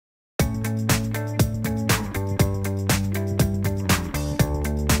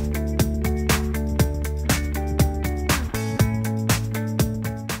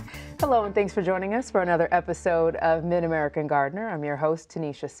and thanks for joining us for another episode of Mid-American Gardener. I'm your host,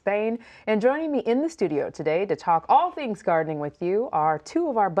 Tanisha Spain, and joining me in the studio today to talk all things gardening with you are two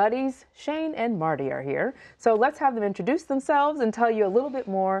of our buddies. Shane and Martie are here. So let's have them introduce themselves and tell you a little bit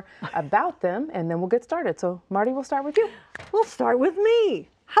more about them, and then we'll get started. So Martie, we'll start with you. We'll start with me.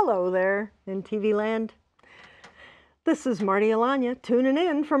 Hello there in TV land. This is Martie Alanya tuning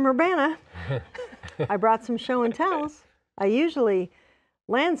in from Urbana. I brought some show and tells. I usually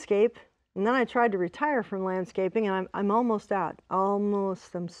landscape, and then I tried to retire from landscaping, and I'm almost out.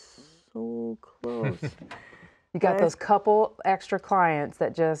 Almost. I'm so close. You got those couple extra clients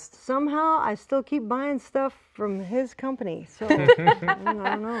that just... Somehow I still keep buying stuff from his company, so I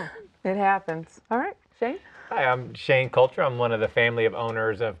don't know. It happens. All right, Shane? Hi, I'm Shane Coulter. I'm one of the family of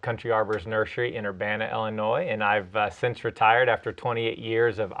owners of Country Arbors Nursery in Urbana, Illinois, and I've since retired after 28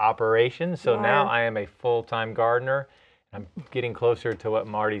 years of operations. So now I am a full-time gardener. I'm getting closer to what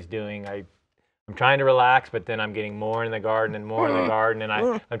Martie's doing. I'm trying to relax, but then I'm getting more in the garden and more in the garden,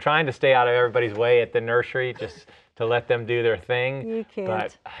 and I'm trying to stay out of everybody's way at the nursery, just to let them do their thing. You can't.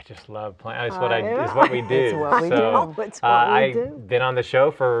 But I just love plants. It's what we do. It's what we do. It's what we do. I've been on the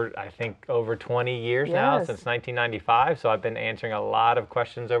show for, I think, over 20 years now, Yes. since 1995. So I've been answering a lot of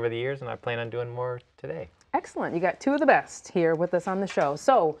questions over the years, and I plan on doing more today. Excellent. You got two of the best here with us on the show.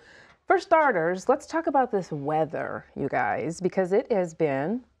 So for starters, let's talk about this weather, you guys, because it has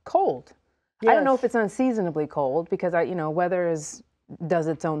been cold. I don't know if it's unseasonably cold because weather does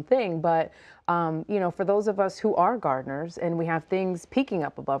its own thing, but for those of us who are gardeners and we have things peeking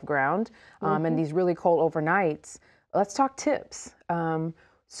up above ground and these really cold overnights, let's talk tips.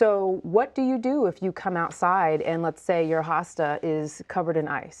 So what do you do if you come outside and let's say your hosta is covered in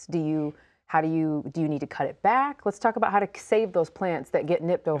ice? Do you need to cut it back? Let's talk about how to save those plants that get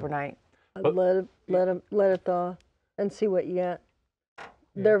nipped overnight. Let it thaw and see what you get.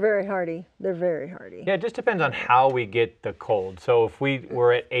 They're very hardy. They're very hardy. Yeah, it just depends on how we get the cold. So if we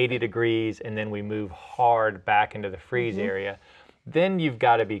were at 80 degrees and then we move hard back into the freeze area, then you've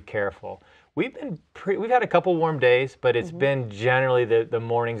got to be careful. We've had a couple warm days, but it's been generally the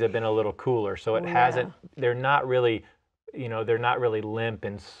mornings have been a little cooler. So it hasn't, they're not really limp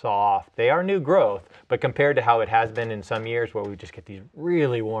and soft. They are new growth, but compared to how it has been in some years where we just get these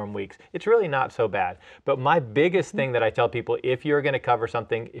really warm weeks, it's really not so bad. But my biggest thing that I tell people, if you're going to cover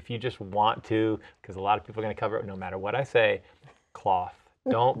something, if you just want to, because a lot of people are going to cover it no matter what I say, cloth.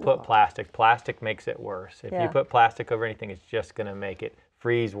 Don't put plastic. Plastic makes it worse. If you put plastic over anything, it's just going to make it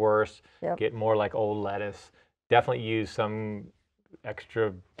freeze worse, get more like old lettuce. Definitely use some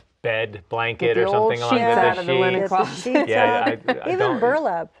extra bed blanket or something along the sheets. Yeah, even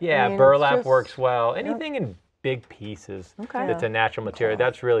burlap. Yeah, burlap works well. Anything in big pieces that's a natural material,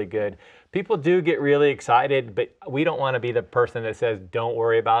 that's really good. People do get really excited, but we don't want to be the person that says, don't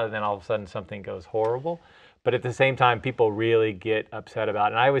worry about it, and then all of a sudden something goes horrible. But at the same time, people really get upset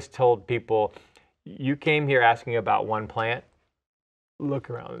about it. And I always told people, you came here asking about one plant,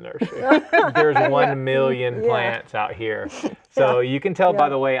 look around the nursery. There's 1 million plants out here. So you can tell by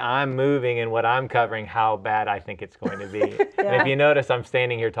the way I'm moving and what I'm covering how bad I think it's going to be. And if you notice, I'm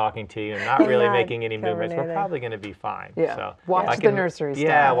standing here talking to you and not really making any movements. We're probably going to be fine. Yeah. So watch the nursery stuff.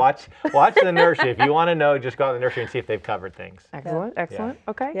 Yeah, watch the nursery. If you want to know, just go out to the nursery and see if they've covered things. Excellent, excellent.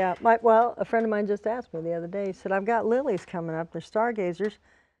 Okay. Yeah, well, a friend of mine just asked me the other day, he said, I've got lilies coming up, they're stargazers.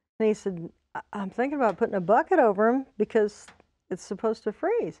 And he said, I'm thinking about putting a bucket over them because it's supposed to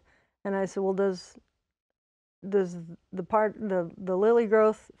freeze. And I said, well, does the lily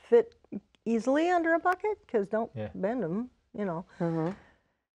growth fit easily under a bucket? Because don't bend them,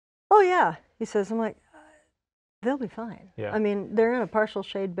 Oh yeah, he says. I'm like, they'll be fine. I mean, they're in a partial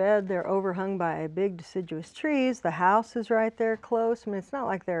shade bed. They're overhung by big deciduous trees. The house is right there close. I mean, it's not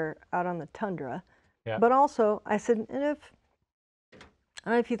like they're out on the tundra. But also, I said, and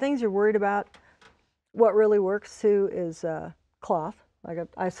if you things you're worried about, what really works too is cloth. Like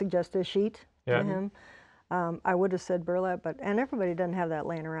I suggested a sheet to him. I would have said burlap, and everybody doesn't have that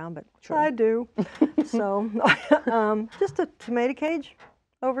laying around, but I do. So just a tomato cage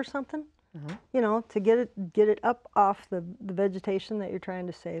over something, to get it up off the vegetation that you're trying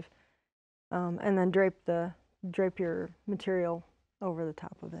to save, and then drape your material over the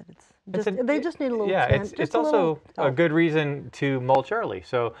top of it. They just need a little tent. It's also a good reason to mulch early.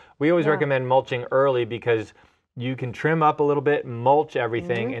 So we always recommend mulching early because you can trim up a little bit, mulch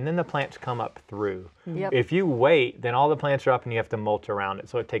everything, and then the plants come up through. If you wait, then all the plants are up and you have to mulch around it.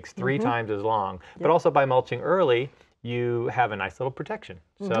 So it takes 3 times as long. But also by mulching early, you have a nice little protection.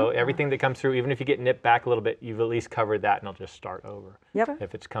 So everything that comes through, even if you get nipped back a little bit, you've at least covered that and it'll just start over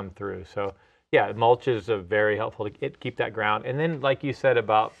if it's come through. So yeah, mulch is very helpful to keep that ground. And then like you said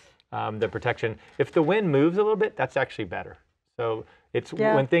about the protection. If the wind moves a little bit, that's actually better. So it's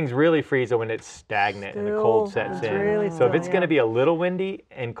when things really freeze or when it's stagnant and the cold sets in. Really so if it's going to be a little windy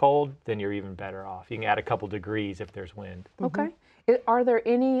and cold, then you're even better off. You can add a couple degrees if there's wind. Okay. Are there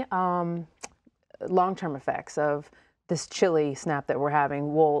any long-term effects of this chilly snap that we're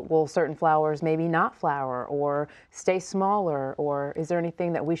having? Will certain flowers maybe not flower or stay smaller, or is there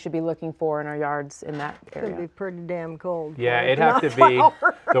anything that we should be looking for in our yards in that area? It'd be pretty damn cold. Yeah, it'd have to be.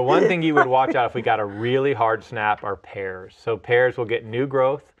 The one thing you would watch out if we got a really hard snap are pears. So pears will get new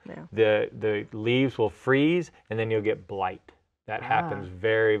growth, the leaves will freeze, and then you'll get blight. That happens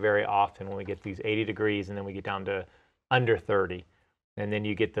very, very often when we get these 80 degrees and then we get down to under 30. And then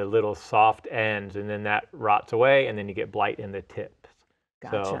you get the little soft ends, and then that rots away, and then you get blight in the tips.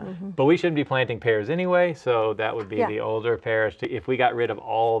 Gotcha. So, but we shouldn't be planting pears anyway, so that would be the older pears. If we got rid of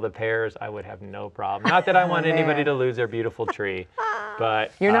all the pears, I would have no problem. Not that I want anybody to lose their beautiful tree,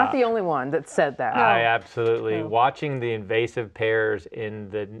 but... You're not the only one that said that. I absolutely. Watching the invasive pears in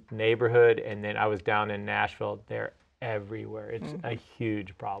the neighborhood, and then I was down in Nashville, they're everywhere. It's a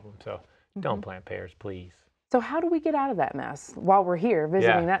huge problem, so don't plant pears, please. So how do we get out of that mess while we're here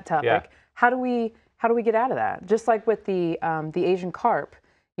visiting that topic? Yeah. How do we get out of that? Just like with the Asian carp,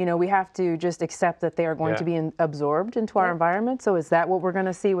 you know, we have to just accept that they are going to be absorbed into our environment. So is that what we're going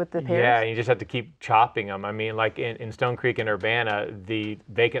to see with the pears? Yeah, you just have to keep chopping them. I mean, like in Stone Creek and Urbana, the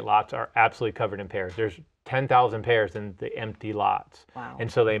vacant lots are absolutely covered in pears. There's 10,000 pears in the empty lots. Wow.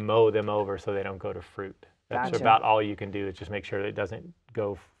 And so they mow them over so they don't go to fruit. That's about all you can do, is just make sure that it doesn't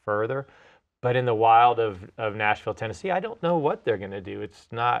go further. But in the wild of Nashville, Tennessee, I don't know what they're going to do. It's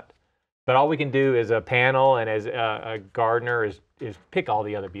not, but all we can do as a panel and as a gardener is pick all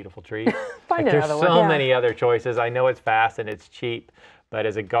the other beautiful trees. There's so many other choices. I know it's fast and it's cheap, but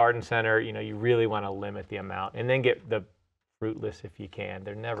as a garden center, you know, you really want to limit the amount and then get the fruitless if you can.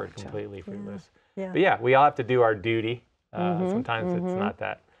 They're never completely fruitless. But yeah, we all have to do our duty. Sometimes it's not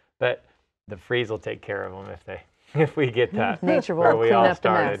that, but the freeze will take care of them if we get that. Nature will clean up the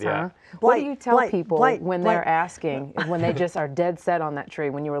mess, huh? What do you tell people when they're asking, when they just are dead set on that tree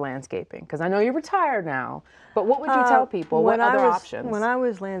when you were landscaping? Because I know you're retired now, but what would you tell people? What other options? When I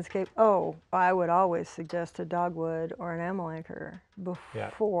was landscape, I would always suggest a dogwood or an amalanthus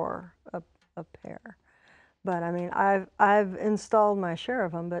before a pear. But I mean, I've installed my share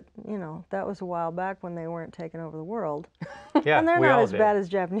of them, but you know, that was a while back when they weren't taking over the world. Yeah, and they're not as bad as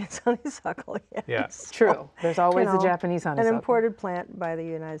Japanese honeysuckle yet. Yeah, it's true. There's always the Japanese honeysuckle. An imported plant by the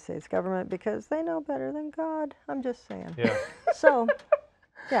United States government because they know better than God. I'm just saying. Yeah. So,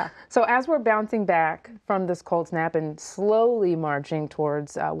 yeah. So as we're bouncing back from this cold snap and slowly marching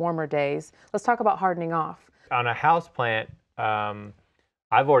towards warmer days, let's talk about hardening off. On a houseplant,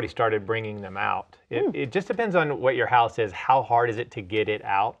 I've already started bringing them out. It just depends on what your house is. How hard is it to get it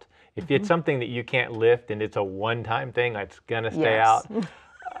out? If it's something that you can't lift and it's a one-time thing, it's going to stay out.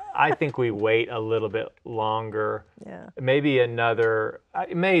 I think we wait a little bit longer. Yeah. Maybe another,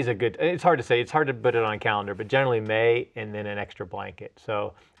 May is a good, it's hard to say. It's hard to put it on a calendar, but generally May and then an extra blanket.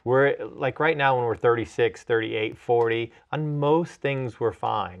 So we're, like right now when we're 36, 38, 40, on most things we're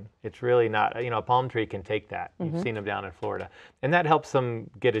fine. It's really not, you know, a palm tree can take that. You've seen them down in Florida. And that helps them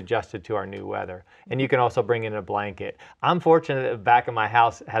get adjusted to our new weather. And you can also bring in a blanket. I'm fortunate that the back of my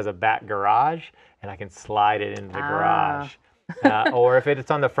house has a back garage and I can slide it into the garage. Or if it's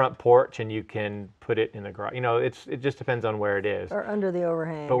on the front porch and you can put it in the garage, you know, it just depends on where it is. Or under the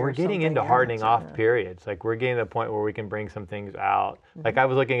overhang. But we're getting into hardening off periods. Like we're getting to the point where we can bring some things out. Like I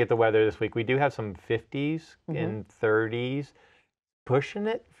was looking at the weather this week. We do have some 50s and 30s pushing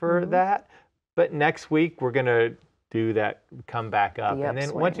it for that. But next week we're going to do that, come back up. And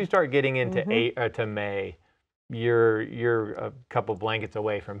then once you start getting into to May, you're a couple blankets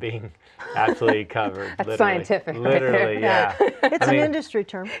away from being absolutely covered. That's scientific. Literally, yeah. It's an industry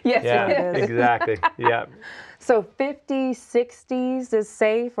term. Yes, it is. Exactly. Yeah. So 50s, 60s is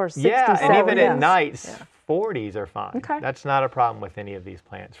safe, or 60s, yeah, 70s? and even at nights, 40s are fine. Okay. That's not a problem with any of these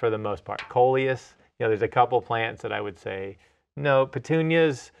plants for the most part. Coleus, you know, there's a couple plants that I would say, no,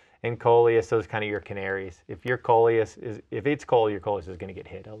 petunias and coleus, those kind of your canaries. If your coleus if it's cold, your coleus is going to get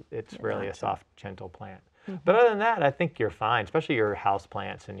hit. It's really a soft, gentle plant. But other than that, I think you're fine, especially your house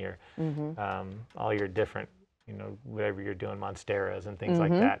plants and your all your different, you know, whatever you're doing, monsteras and things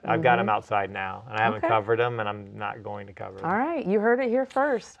like that. I've got them outside now, and I haven't covered them, and I'm not going to cover them. All right, you heard it here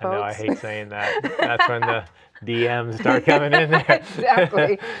first, folks. I know, I hate saying that. That's when DMs start coming in there.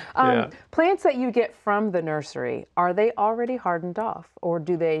 Exactly. Plants that you get from the nursery, are they already hardened off, or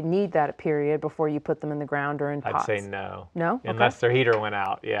do they need that period before you put them in the ground or in pots? I'd say no. No? Unless their heater went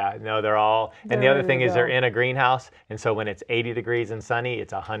out. Yeah, no, they're all. And the other thing is they're in a greenhouse, and so when it's 80 degrees and sunny,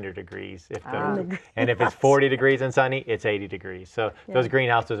 it's 100 degrees. And if it's 40 degrees and sunny, it's 80 degrees. So those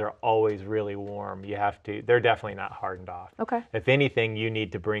greenhouses are always really warm. You have to. They're definitely not hardened off. Okay. If anything, you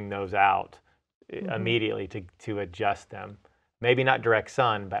need to bring those out immediately to adjust them. Maybe not direct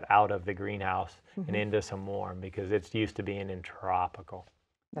sun, but out of the greenhouse and into some warm, because it's used to being in tropical.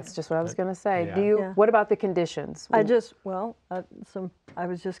 That's just what I was going to say. Yeah. Do you? What about the conditions? I was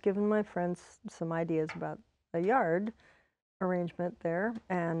just giving my friends some ideas about a yard arrangement there,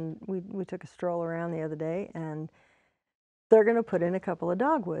 and we took a stroll around the other day, and they're going to put in a couple of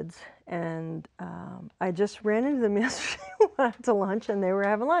dogwoods, and I just ran into them yesterday went to lunch, and they were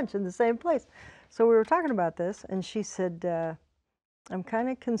having lunch in the same place. So we were talking about this, and she said, I'm kind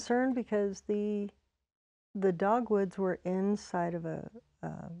of concerned because the dogwoods were inside of a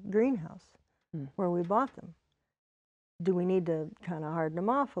greenhouse where we bought them. Do we need to kind of harden them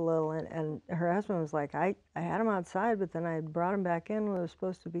off a little? And her husband was like, I had them outside, but then I brought them back in when it was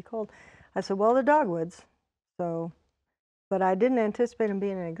supposed to be cold. I said, well, they're dogwoods, so, but I didn't anticipate them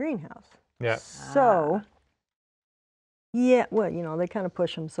being in a greenhouse. Yeah. So, yeah, well, you know, they kind of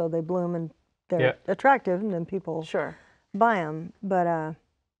push them so they bloom and they're attractive, and then people buy them. But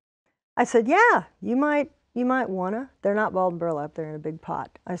I said, yeah, you might wanna. They're not balled and burlap; they're in a big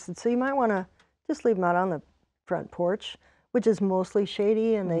pot. I said, so you might wanna just leave them out on the front porch, which is mostly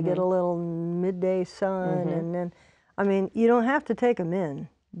shady, and they get a little midday sun, and then, I mean, you don't have to take them in,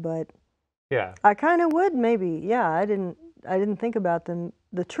 but I kind of would maybe. Yeah, I didn't think about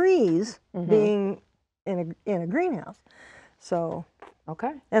the trees being in a greenhouse, so.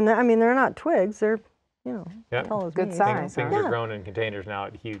 Okay. And I mean, they're not twigs; they're, you know, tall as good me. size. Things are grown in containers now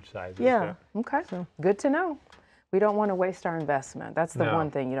at huge sizes. Yeah. Okay. So good to know. We don't want to waste our investment. That's the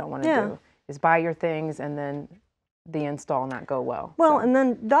one thing you don't want to do, is buy your things and then the install not go well. Well, and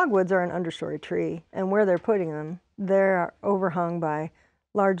then dogwoods are an understory tree, and where they're putting them, they're overhung by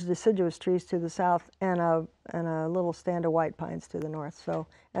large deciduous trees to the south and a little stand of white pines to the north. So,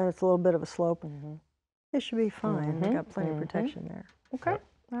 and it's a little bit of a slope. It should be fine. They got plenty of protection there. Okay.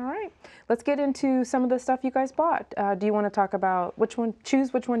 All right. Let's get into some of the stuff you guys bought. Do you want to talk about which one?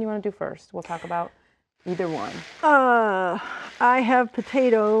 Choose which one you want to do first. We'll talk about either one. I have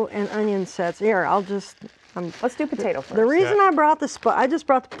potato and onion sets. Here, let's do potato first. The reason I brought I just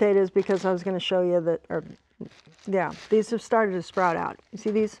brought the potatoes because I was going to show you that, these have started to sprout out. You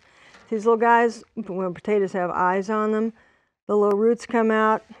see these little guys? When potatoes have eyes on them, the little roots come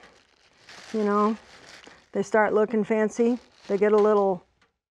out, you know. They start looking fancy. They get a little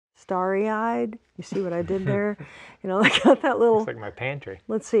starry-eyed. You see what I did there? You know, they got that little... It's like my pantry.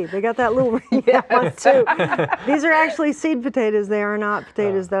 Let's see. They got that little... Yeah, mine too. These are actually seed potatoes. They are not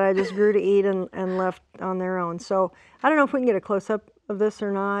potatoes that I just grew to eat and left on their own. So I don't know if we can get a close-up of this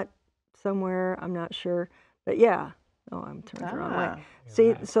or not somewhere. I'm not sure. But yeah. Oh, I'm turning the wrong way.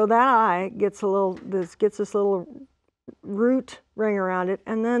 See, so that eye gets gets this little root ring around it,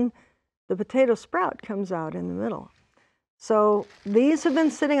 and then the potato sprout comes out in the middle. So these have been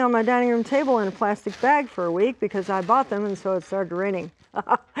sitting on my dining room table in a plastic bag for a week because I bought them, and so it started raining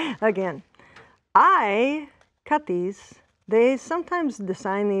again. I cut these. They sometimes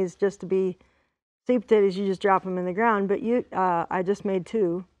design these just to be seed potatoes. You just drop them in the ground, but I just made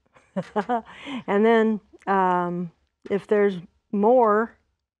 2. And then if there's more,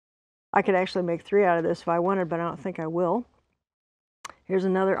 I could actually make 3 out of this if I wanted, but I don't think I will. Here's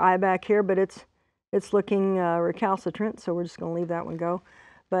another eye back here, but it's looking recalcitrant, so we're just going to leave that one go.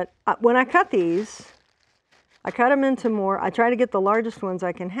 But when I cut these, I cut them into more. I try to get the largest ones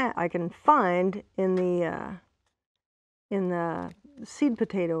I can find in the seed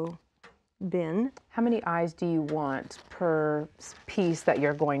potato bin. How many eyes do you want per piece that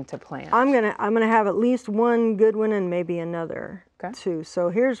you're going to plant? I'm gonna have at least one good one and maybe another two. So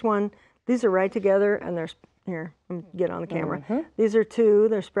here's one. These are right together, and there's here. I'm get on the camera. These are 2.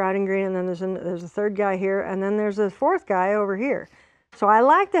 They're sprouting green, and then there's a third guy here, and then there's a 4th guy over here. So I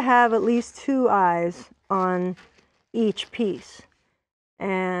like to have at least 2 eyes on each piece.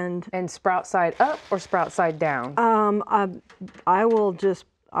 And sprout side up or sprout side down? I will just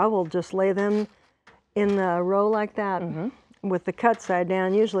lay them in the row like that with the cut side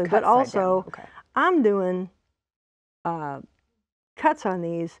down usually. But also, I'm doing cuts on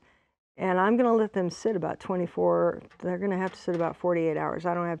these, and I'm going to let them sit about 24. They're going to have to sit about 48 hours.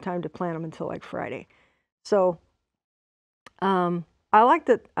 I don't have time to plant them until like Friday. So I like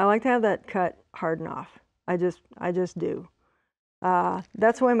to have that cut harden off. I just do.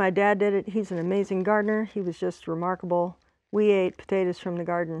 That's the way my dad did it. He's an amazing gardener. He was just remarkable. We ate potatoes from the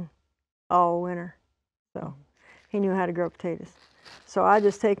garden all winter, so he knew how to grow potatoes. So I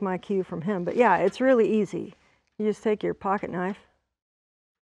just take my cue from him. But yeah, it's really easy. You just take your pocket knife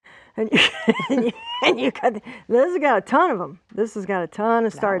and you cut. This has got a ton of them. This has got a ton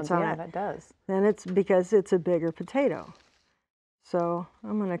of starts on it. Yeah, that does. And it's because it's a bigger potato. So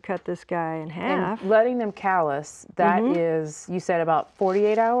I'm going to cut this guy in half. And letting them callus, that is, you said about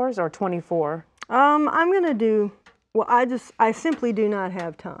 48 hours or 24? I'm going to do, well, I simply do not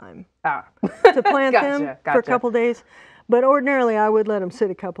have time to plant them for a couple days. But ordinarily, I would let them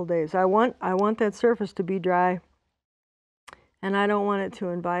sit a couple days. I want that surface to be dry, and I don't want it to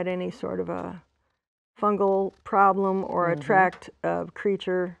invite any sort of a fungal problem or attract a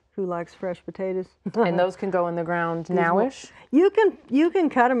creature who likes fresh potatoes. And those can go in the ground nowish? You can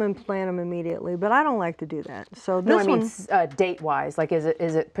cut them and plant them immediately, but I don't like to do that. So this I mean date-wise, like is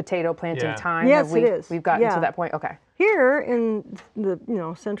it potato planting time? Yes, it is. We've gotten to that point. Okay. Here in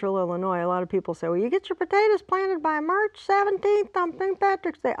the central Illinois, a lot of people say, well, you get your potatoes planted by March 17th on St.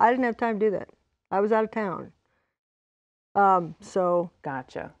 Patrick's Day. I didn't have time to do that. I was out of town. So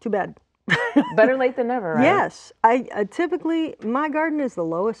gotcha. Too bad. Better late than never, right? Yes. I typically, my garden is the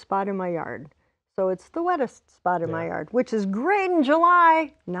lowest spot in my yard. So it's the wettest spot in my yard, which is great in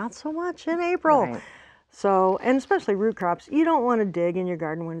July, not so much in April. Right. So, and especially root crops, you don't want to dig in your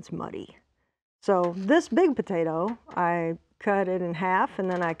garden when it's muddy. So this big potato, I cut it in half, and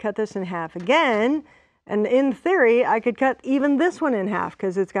then I cut this in half again. And in theory, I could cut even this one in half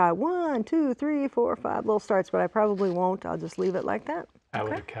because it's got 1, 2, 3, 4, 5 little starts, but I probably won't. I'll just leave it like that. I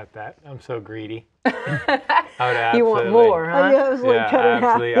would have cut that. I'm so greedy. I would have You want more, huh?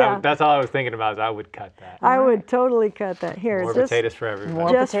 Absolutely. That's all I was thinking about is I would cut that. I would totally cut that. Here, more potatoes for everyone.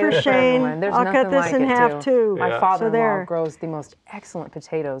 More just potatoes for Shane. I'll cut this in half too. My father-in-law grows the most excellent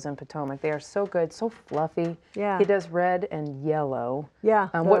potatoes in Potomac. They are so good, so fluffy. Yeah. He does red and yellow. Yeah.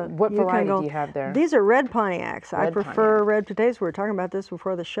 What variety do you have there? These are red Pontiacs. I prefer red potatoes. We were talking about this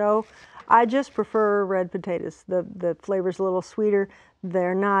before the show. I just prefer red potatoes. The flavor's a little sweeter.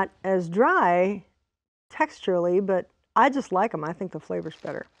 They're not as dry texturally, but I just like them. I think the flavor's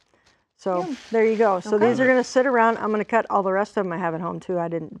better. So there you go. So these are going to sit around. I'm going to cut all the rest of them I have at home too. I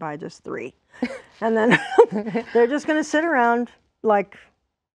didn't buy just 3. And then they're just going to sit around like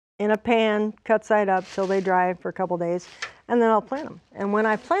in a pan, cut side up till they dry for a couple days, and then I'll plant them. And when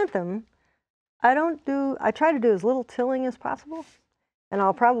I plant them, I try to do as little tilling as possible. And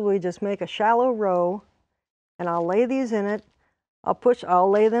I'll probably just make a shallow row, and I'll lay these in it.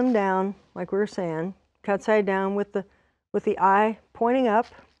 I'll lay them down, like we were saying, cut side down with the eye pointing up,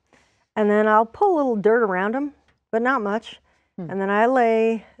 and then I'll pull a little dirt around them, but not much. And then I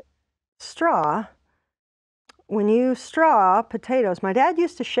lay straw. When you straw potatoes, my dad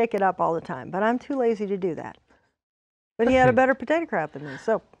used to shake it up all the time, but I'm too lazy to do that. But he had a better potato crop than me,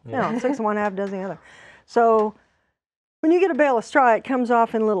 so 6 of one, half dozen the other. So when you get a bale of straw, it comes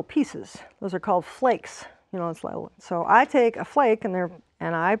off in little pieces. Those are called flakes. It's like, so I take a flake and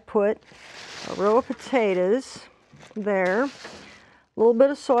I put a row of potatoes there, a little bit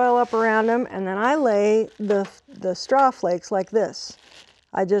of soil up around them, and then I lay the straw flakes like this.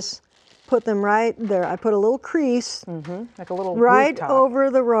 I just put them right there. I put a little crease, like a little right rooftop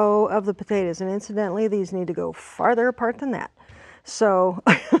over the row of the potatoes. And incidentally, these need to go farther apart than that. So,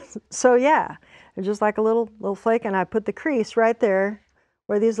 yeah, they're just like a little flake, and I put the crease right there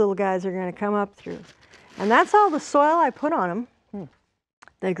where these little guys are going to come up through. And that's all the soil I put on them.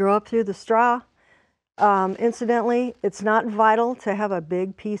 They grow up through the straw. Incidentally, it's not vital to have a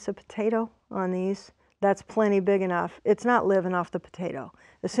big piece of potato on these. That's plenty big enough. It's not living off the potato.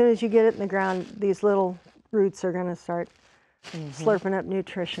 As soon as you get it in the ground, these little roots are going to start slurping up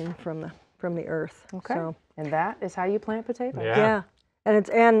nutrition from the earth. Okay. So, and that is how you plant potatoes. Yeah.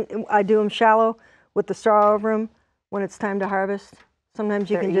 And I do them shallow with the straw over them when it's time to harvest. Sometimes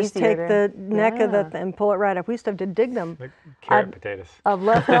you can just take the neck of and pull it right up. We used to have to dig them. Like carrot potatoes. I've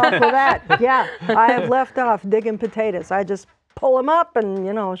left off with that. Yeah, I have left off digging potatoes. I just pull them up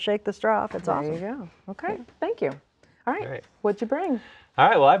and, shake the straw off. It's awesome. There you go. Okay, thank you. All right, what'd you bring? All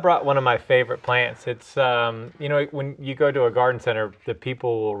right, well, I brought one of my favorite plants. It's, when you go to a garden center, the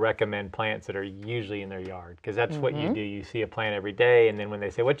people will recommend plants that are usually in their yard because that's what you do. You see a plant every day, and then when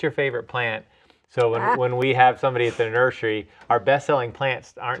they say, what's your favorite plant? So when we have somebody at the nursery, our best-selling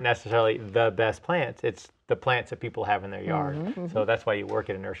plants aren't necessarily the best plants. It's the plants that people have in their yard. So that's why you work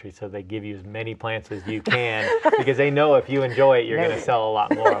at a nursery, so they give you as many plants as you can because they know if you enjoy it, you're going to sell a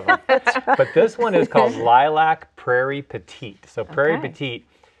lot more of them. But this one is called Lilac Prairie Petite. So Prairie Petite,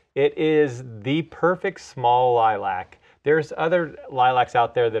 It is the perfect small lilac. There's other lilacs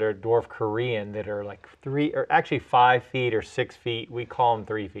out there that are dwarf Korean that are like 5 feet or 6 feet. We call them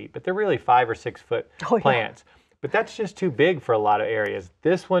 3 feet, but they're really 5 or 6 foot plants. But that's just too big for a lot of areas.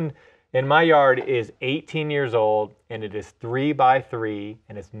 This one in my yard is 18 years old, and it is 3 by 3,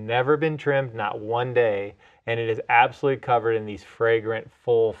 and it's never been trimmed, not one day, and it is absolutely covered in these fragrant,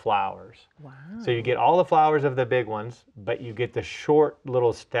 full flowers. Wow. So you get all the flowers of the big ones, but you get the short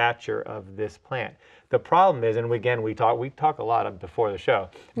little stature of this plant. The problem is, and again, we talk a lot before the show,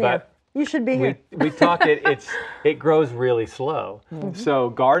 but you should be here. We talk it grows really slow. So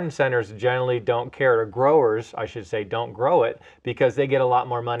garden centers generally don't care, or growers, I should say, don't grow it because they get a lot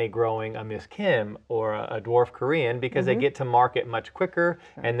more money growing a Miss Kim or a dwarf Korean because they get to market much quicker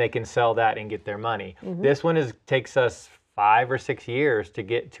and they can sell that and get their money. This one takes us 5 or 6 years to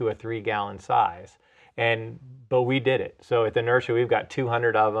get to a 3-gallon size. But we did it. So at the nursery, we've got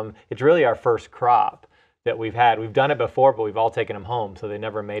 200 of them. It's really our first crop that we've had. We've done it before, but we've all taken them home, so they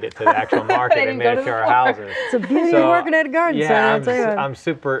never made it to the actual market. They made it to our houses. It's a beauty of working at a garden center. Yeah, I'm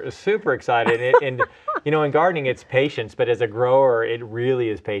super excited. And you know, in gardening, it's patience, but as a grower, it really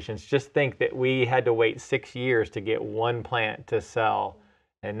is patience. Just think that we had to wait 6 years to get one plant to sell.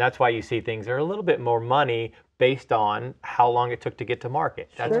 And that's why you see things are a little bit more money based on how long it took to get to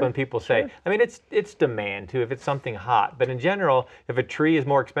market. That's when people say, I mean, it's demand too, if it's something hot. But in general, if a tree is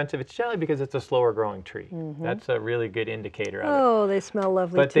more expensive, it's generally because it's a slower growing tree. That's a really good indicator of it. Oh, they smell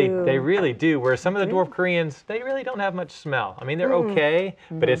lovely too. But they really do, whereas some of the dwarf Koreans, they really don't have much smell. I mean, they're okay,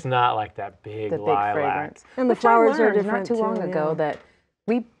 but it's not like that big lilac. Fragrance. And the flowers are different not too long ago that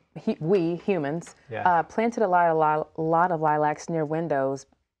we humans planted a lot of lilacs near windows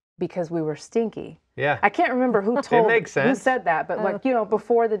because we were stinky. Yeah. I can't remember who who said that, but like, you know,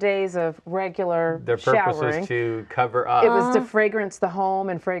 before the days of regular their showering. Their purpose is to cover up. It was to fragrance the home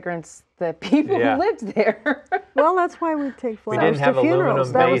and fragrance the people who lived there. Well, that's why we take flowers we didn't have to funerals.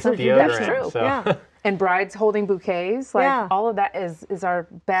 aluminum-based deodorant. That's true. So. Yeah. And brides holding bouquets, like all of that is our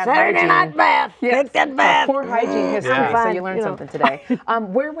bad Saturday hygiene. night bath. Yes. Take that bath. Poor hygiene history. So you learned something today.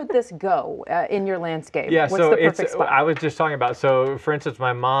 Where would this go in your landscape? Yeah, What's so the perfect spot? I was just talking about, so for instance,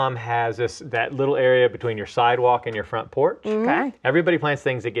 my mom has that little area between your sidewalk and your front porch. Okay. Everybody plants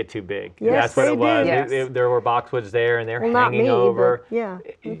things that get too big. Yes, that's what it was. Yes. There were boxwoods there, and they're hanging not me, over. But yeah.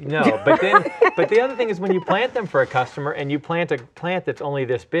 No, but the other thing is when you plant them for a customer and you plant a plant that's only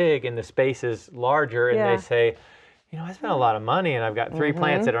this big and the space is larger, and they say, you know, I spent a lot of money and I've got 3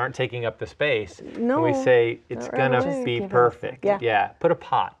 plants that aren't taking up the space. No, and we say it's gonna be perfect. Yeah. Put a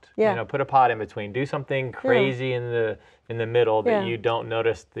pot. You know, put a pot in between. Do something crazy in the middle that you don't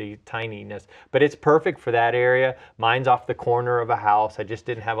notice the tininess. But it's perfect for that area. Mine's off the corner of a house. I just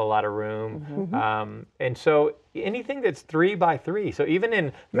didn't have a lot of room. And so anything that's 3 by 3. So even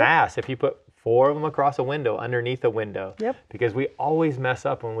in mass, if you put 4 of them across a window, underneath a window. Because we always mess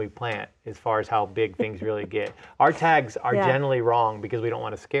up when we plant as far as how big things really get. Our tags are generally wrong because we don't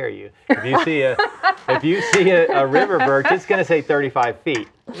want to scare you. If you see a river birch, it's going to say 35 feet.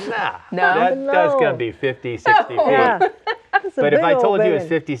 Nah, that's going to be 50, 60 feet. But if I told you it's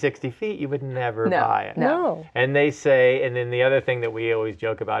 50, 60 feet, you would never buy it. No. And they say, and then the other thing that we always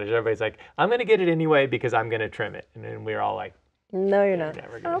joke about is everybody's like, I'm going to get it anyway because I'm going to trim it. And then we're all like, no, you're not.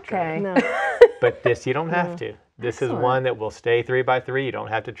 Never gonna trim it. No. But this you don't have to. This is one that will stay 3 by 3. You don't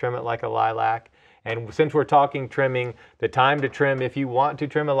have to trim it like a lilac. And since we're talking trimming, the time to trim, if you want to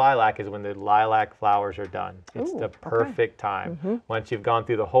trim a lilac, is when the lilac flowers are done. It's the perfect time. Once you've gone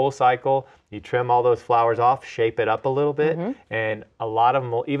through the whole cycle, you trim all those flowers off, shape it up a little bit, and a lot of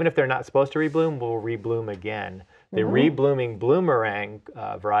them will, even if they're not supposed to rebloom, will rebloom again. The reblooming bloomerang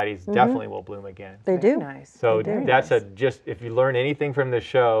varieties definitely will bloom again. They do. Nice. So that's if you learn anything from this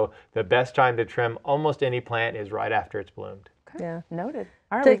show, the best time to trim almost any plant is right after it's bloomed. Okay. Yeah. Noted.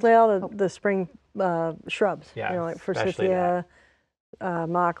 Particularly all the spring shrubs. Yeah, you know, like forsythia,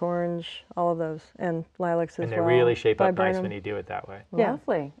 mock orange, all of those, and lilacs as well. And they really shape up nice when you do it that way. Yeah.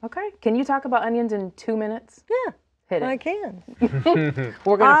 Lovely. Okay. Can you talk about onions in 2 minutes? Yeah. Hit it. I can.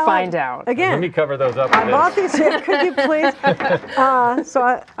 We're going to find out. Again. Let me cover those up. I bought these, could you please?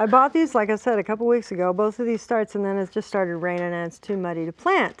 So I bought these, like I said, a couple weeks ago, both of these starts, and then it just started raining and it's too muddy to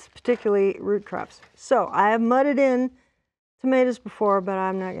plant, particularly root crops. So I have mudded in tomatoes before, but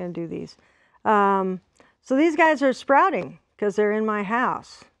I'm not going to do these. So these guys are sprouting because they're in my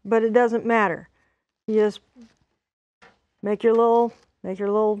house, but it doesn't matter. You just make your little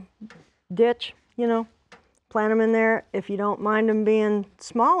ditch, you know. Plant them in there. If you don't mind them being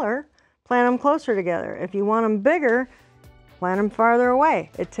smaller, plant them closer together. If you want them bigger, plant them farther away.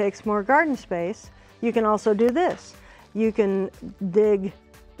 It takes more garden space. You can also do this. You can dig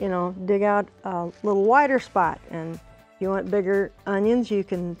you know, dig out a little wider spot. And if you want bigger onions, you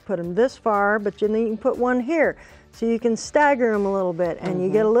can put them this far, but then you can put one here. So you can stagger them a little bit, and you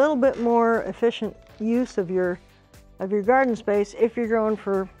get a little bit more efficient use of your garden space if you're growing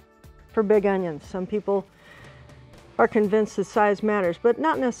for big onions. Some people are convinced that size matters, but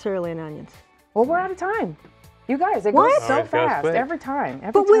not necessarily in onions. Well, we're out of time. You guys, it goes so fast every time,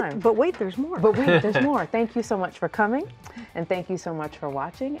 But wait, there's more. But wait, there's more. Thank you so much for coming, and thank you so much for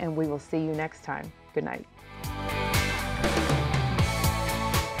watching, and we will see you next time. Good night.